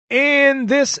In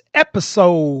this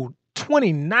episode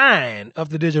 29 of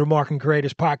the Digital Marketing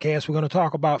Creators Podcast, we're going to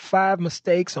talk about 5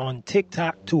 mistakes on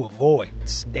TikTok to avoid.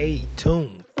 Stay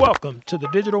tuned. Welcome to the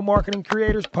Digital Marketing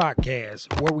Creators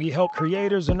Podcast, where we help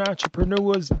creators and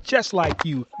entrepreneurs just like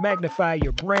you magnify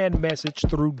your brand message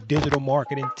through digital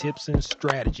marketing tips and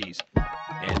strategies.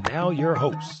 And now your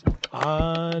host,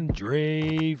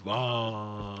 Andre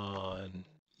Vaughn.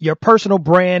 Your personal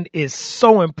brand is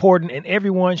so important, and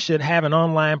everyone should have an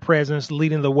online presence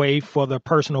leading the way for their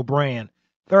personal brand.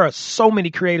 There are so many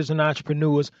creators and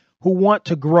entrepreneurs who want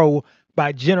to grow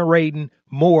by generating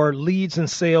more leads and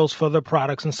sales for their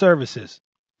products and services.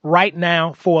 Right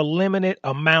now, for a limited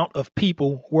amount of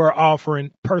people, we're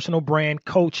offering personal brand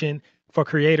coaching for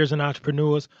creators and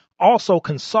entrepreneurs, also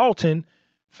consulting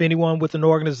for anyone with an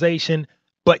organization,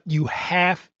 but you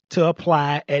have to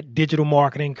apply at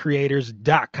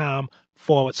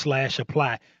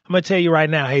digitalmarketingcreators.com/apply. I'm going to tell you right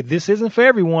now, hey, this isn't for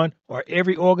everyone or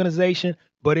every organization,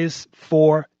 but it's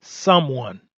for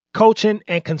someone. Coaching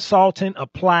and consulting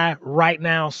apply right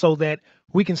now so that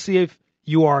we can see if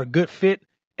you are a good fit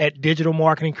at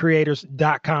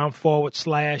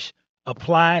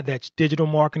digitalmarketingcreators.com/apply. That's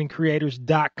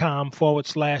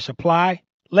digitalmarketingcreators.com/apply.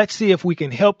 Let's see if we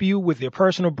can help you with your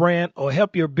personal brand or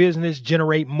help your business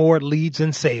generate more leads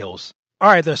and sales. All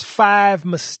right, there's 5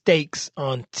 mistakes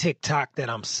on TikTok that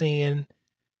I'm seeing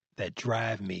that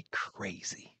drive me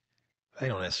crazy. They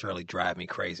don't necessarily drive me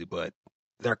crazy, but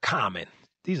they're common.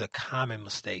 These are common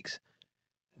mistakes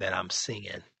that I'm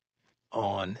seeing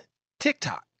on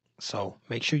TikTok. So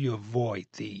make sure you avoid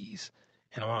these.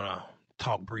 And I want to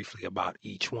talk briefly about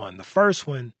each one. The first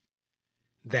one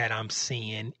that I'm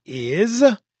seeing is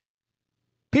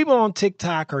people on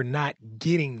TikTok are not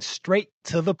getting straight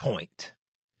to the point.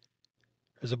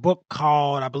 There's a book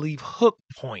called, I believe, Hook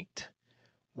Point,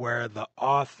 where the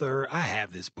author, I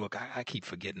have this book, I keep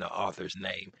forgetting the author's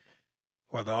name,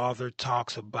 where the author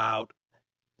talks about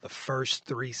the first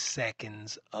 3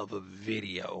 seconds of a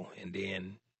video and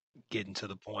then getting to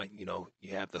the point. You know,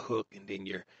 you have the hook and then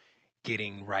you're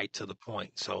getting right to the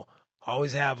point. So I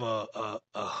always have a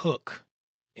hook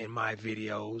in my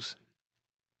videos,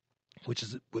 which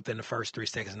is within the first 3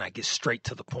 seconds, and I get straight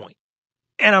to the point.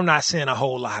 And I'm not seeing a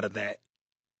whole lot of that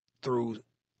through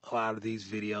a lot of these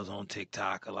videos on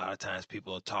TikTok. A lot of times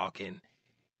people are talking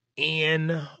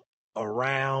in,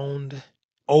 around,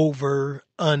 over,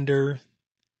 under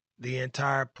the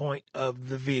entire point of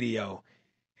the video.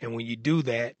 And when you do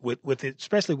that, with it,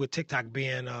 especially with TikTok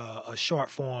being a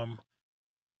short form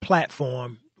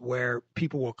platform where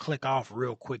people will click off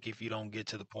real quick if you don't get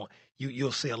to the point,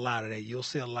 you'll see a lot of that. You'll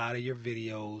see a lot of your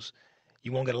videos.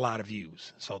 You won't get a lot of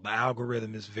views. So the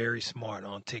algorithm is very smart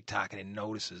on TikTok, and it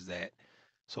notices that.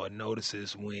 So it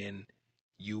notices when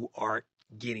you are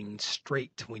getting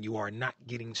straight, when you are not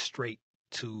getting straight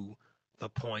to the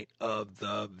point of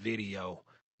the video.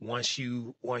 Once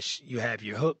you have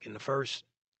your hook in the first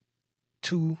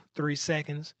 2-3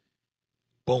 seconds,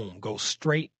 boom, go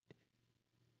straight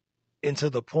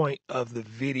into the point of the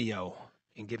video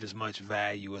and give as much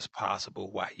value as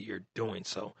possible while you're doing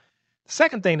so. The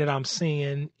second thing that I'm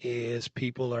seeing is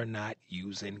people are not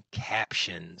using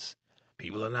captions.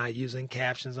 People are not using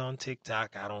captions on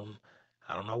TikTok. I don't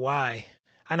know why.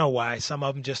 I know why. Some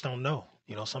of them just don't know.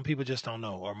 You know, some people just don't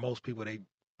know, or most people, they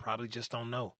probably just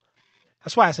don't know.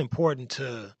 That's why it's important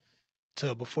to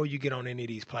before you get on any of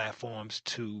these platforms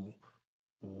to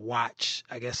watch,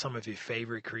 I guess, some of your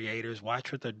favorite creators,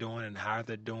 watch what they're doing and how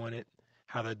they're doing it,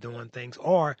 how they're doing things,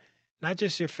 or not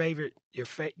just your favorite, your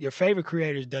favorite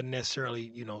creators doesn't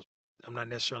necessarily, you know, I'm not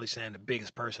necessarily saying the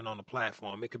biggest person on the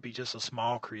platform. It could be just a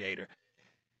small creator.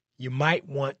 You might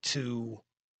want to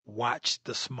watch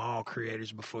the small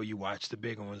creators before you watch the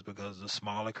bigger ones, because the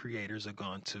smaller creators are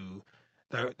going to,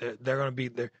 they're going to be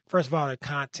there. First of all, their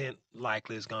content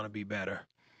likely is going to be better.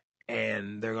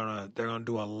 And they're gonna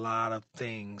do a lot of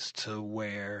things to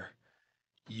where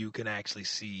you can actually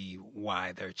see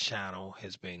why their channel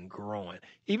has been growing.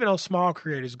 Even though small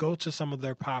creators, go to some of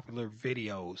their popular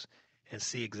videos and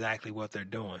see exactly what they're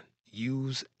doing.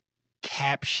 Use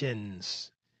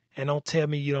captions. And don't tell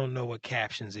me you don't know what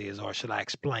captions is, or should I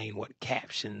explain what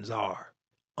captions are?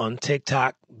 On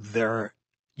TikTok,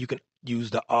 you can use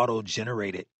the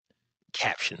auto-generated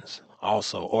captions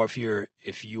also, or if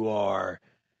you are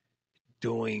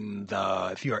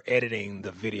if you're editing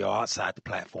the video outside the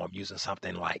platform using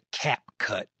something like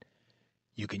CapCut,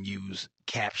 you can use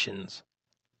captions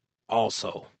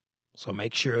also. So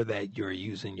make sure that you're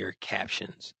using your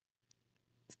captions.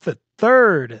 The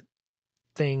third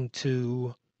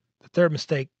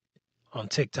mistake on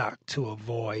TikTok to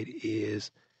avoid is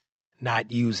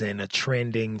not using a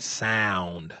trending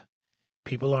sound.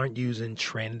 People aren't using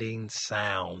trending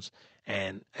sounds.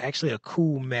 And actually, a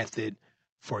cool method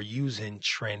for using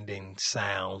trending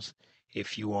sounds,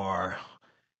 if you are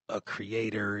a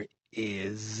creator,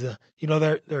 is,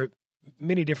 there are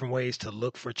many different ways to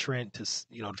look for trend, to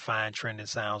find trending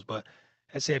sounds. But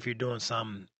let's say if you're doing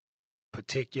something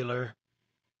particular,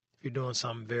 if you're doing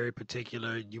something very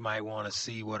particular, you might want to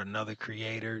see what another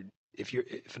creator, if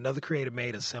another creator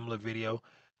made a similar video,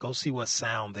 go see what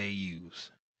sound they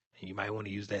use. And you might want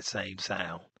to use that same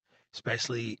sound,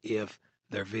 especially if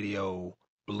their video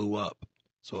blew up.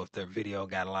 So if their video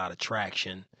got a lot of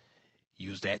traction,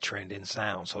 use that trending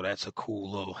sound. So that's a cool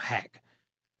little hack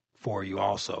for you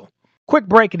also. Quick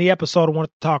break in the episode. I want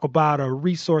to talk about a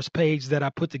resource page that I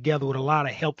put together with a lot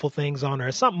of helpful things on there.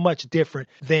 It's something much different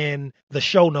than the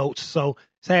show notes. So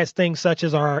it has things such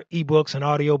as our ebooks and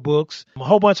audiobooks, a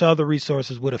whole bunch of other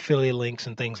resources with affiliate links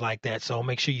and things like that. So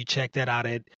make sure you check that out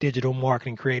at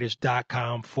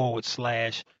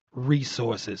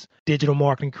digitalmarketingcreators.com/resources.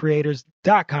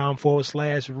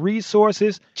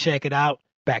 digitalmarketingcreators.com/resources. Check it out.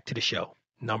 Back to the show.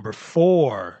 Number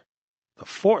 4, the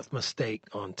fourth mistake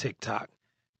on TikTok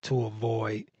to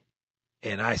avoid,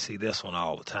 and I see this one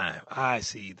all the time.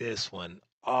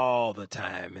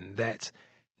 And that's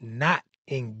not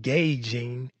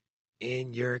engaging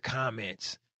in your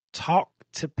comments. Talk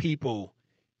to people.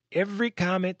 Every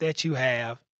comment that you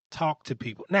have, talk to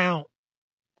people. Now,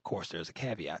 of course, there's a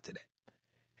caveat to that.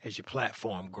 As your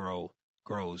platform grows,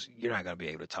 you're not going to be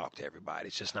able to talk to everybody.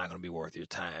 It's just not going to be worth your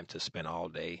time to spend all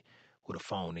day with a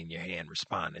phone in your hand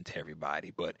responding to everybody.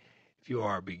 But if you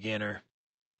are a beginner,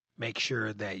 make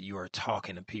sure that you are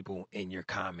talking to people in your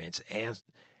comments and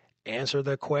answer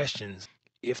their questions.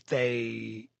 If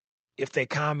they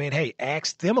comment, hey,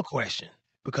 ask them a question,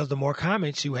 because the more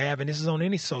comments you have, and this is on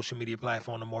any social media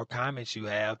platform, the more comments you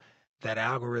have, that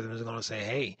algorithm is going to say,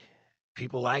 hey,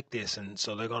 people like this, and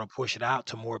so they're going to push it out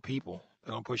to more people.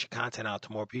 They're going to push your content out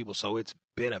to more people. So it's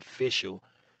beneficial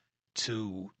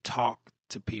to talk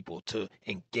to people, to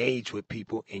engage with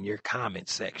people in your comment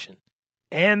section.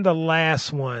 And the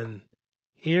last one,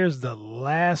 here's the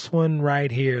last one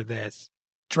right here that's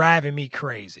driving me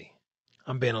crazy.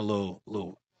 I'm being a little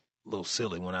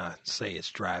silly when I say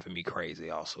it's driving me crazy.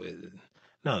 Also,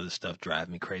 none of this stuff drives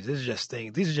me crazy. These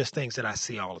are just things that I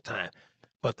see all the time.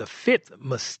 But the fifth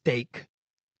mistake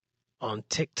on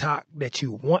TikTok that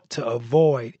you want to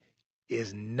avoid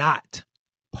is not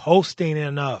posting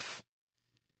enough.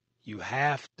 You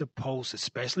have to post,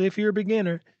 especially if you're a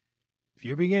beginner. If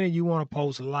you're a beginner, you want to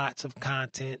post lots of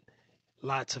content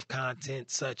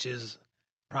such as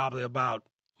probably about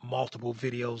multiple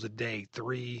videos a day,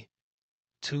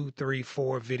 2, 3,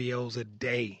 4 videos a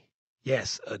day.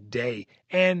 Yes, a day.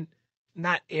 And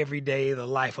not every day the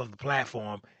life of the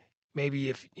platform. Maybe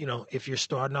if you're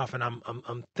starting off, and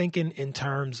I'm thinking in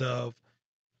terms of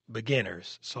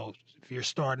beginners. So if you're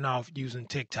starting off using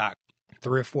TikTok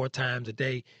 3 or 4 times a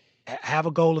day, have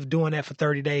a goal of doing that for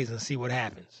 30 days and see what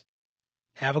happens.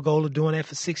 Have a goal of doing that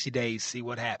for 60 days, see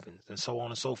what happens, and so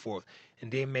on and so forth. And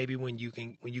then maybe when you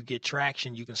get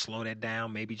traction, you can slow that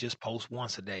down. Maybe just post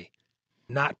once a day.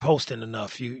 Not posting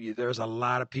enough. There's a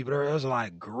lot of people. There's a lot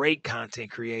of great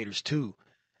content creators too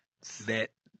that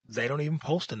they don't even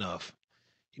post enough.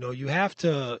 You have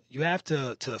to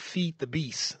feed the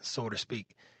beast, so to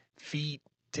speak. Feed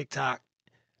TikTok,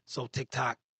 so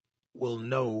TikTok will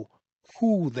know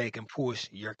who they can push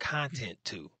your content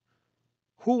to.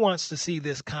 Who wants to see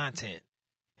this content?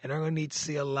 And they're going to need to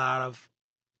see a lot of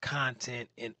content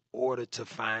in order to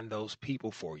find those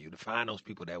people for you, to find those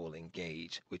people that will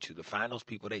engage with you, to find those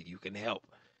people that you can help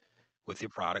with your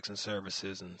products and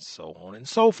services, and so on and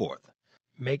so forth.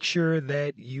 Make sure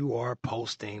that you are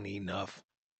posting enough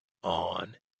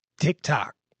on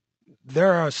TikTok.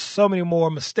 There are so many more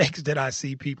mistakes that I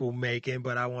see people making,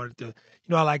 but I wanted to,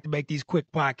 I like to make these quick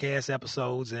podcast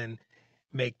episodes and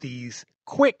make these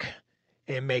quick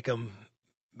and make them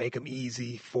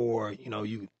easy for you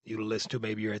to listen to.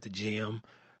 Maybe you're at the gym,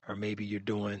 or maybe you're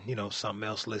doing something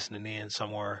else, listening in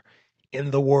somewhere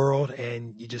in the world,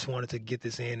 and you just wanted to get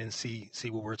this in and see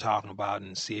what we're talking about,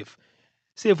 and see if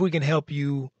we can help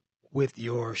you with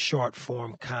your short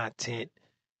form content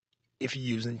if you're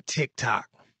using TikTok.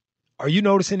 Are you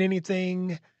noticing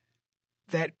anything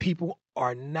that people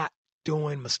are not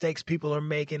doing, mistakes people are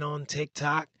making on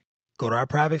TikTok? Go to our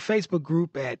private Facebook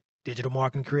group at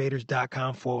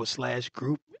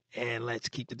digitalmarketingcreators.com/group, and let's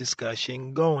keep the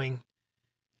discussion going.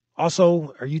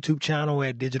 Also, our YouTube channel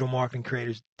at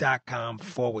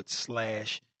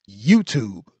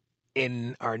digitalmarketingcreators.com/YouTube.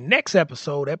 In our next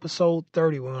episode, episode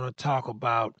 30, we're going to talk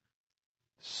about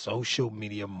social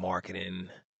media marketing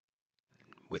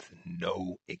with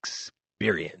no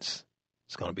experience.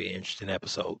 It's going to be an interesting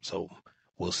episode. So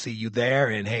we'll see you there.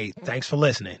 And hey, thanks for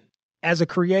listening. As a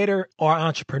creator or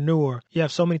entrepreneur, you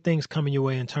have so many things coming your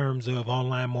way in terms of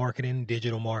online marketing,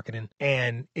 digital marketing,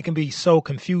 and it can be so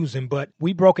confusing, but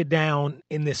we broke it down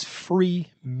in this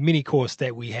free mini course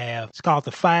that we have. It's called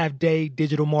the 5-Day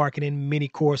Digital Marketing Mini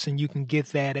Course, and you can get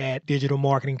that at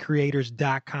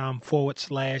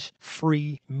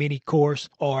digitalmarketingcreators.com/free mini course,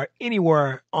 or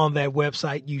anywhere on that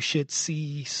website you should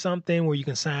see something where you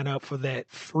can sign up for that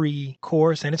free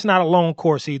course. And it's not a long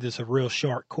course either, it's a real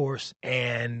short course.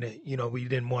 And we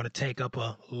didn't want to take up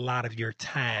a lot of your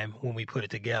time when we put it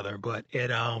together, but it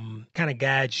kind of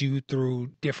guides you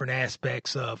through different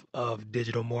aspects of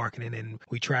digital marketing, and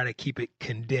we try to keep it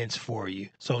condensed for you.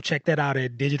 So check that out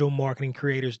at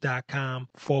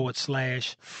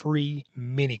digitalmarketingcreators.com/free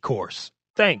mini course.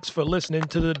 Thanks for listening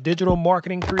to the Digital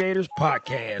Marketing Creators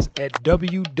Podcast at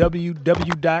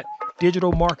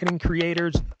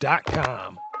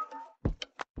www.digitalmarketingcreators.com.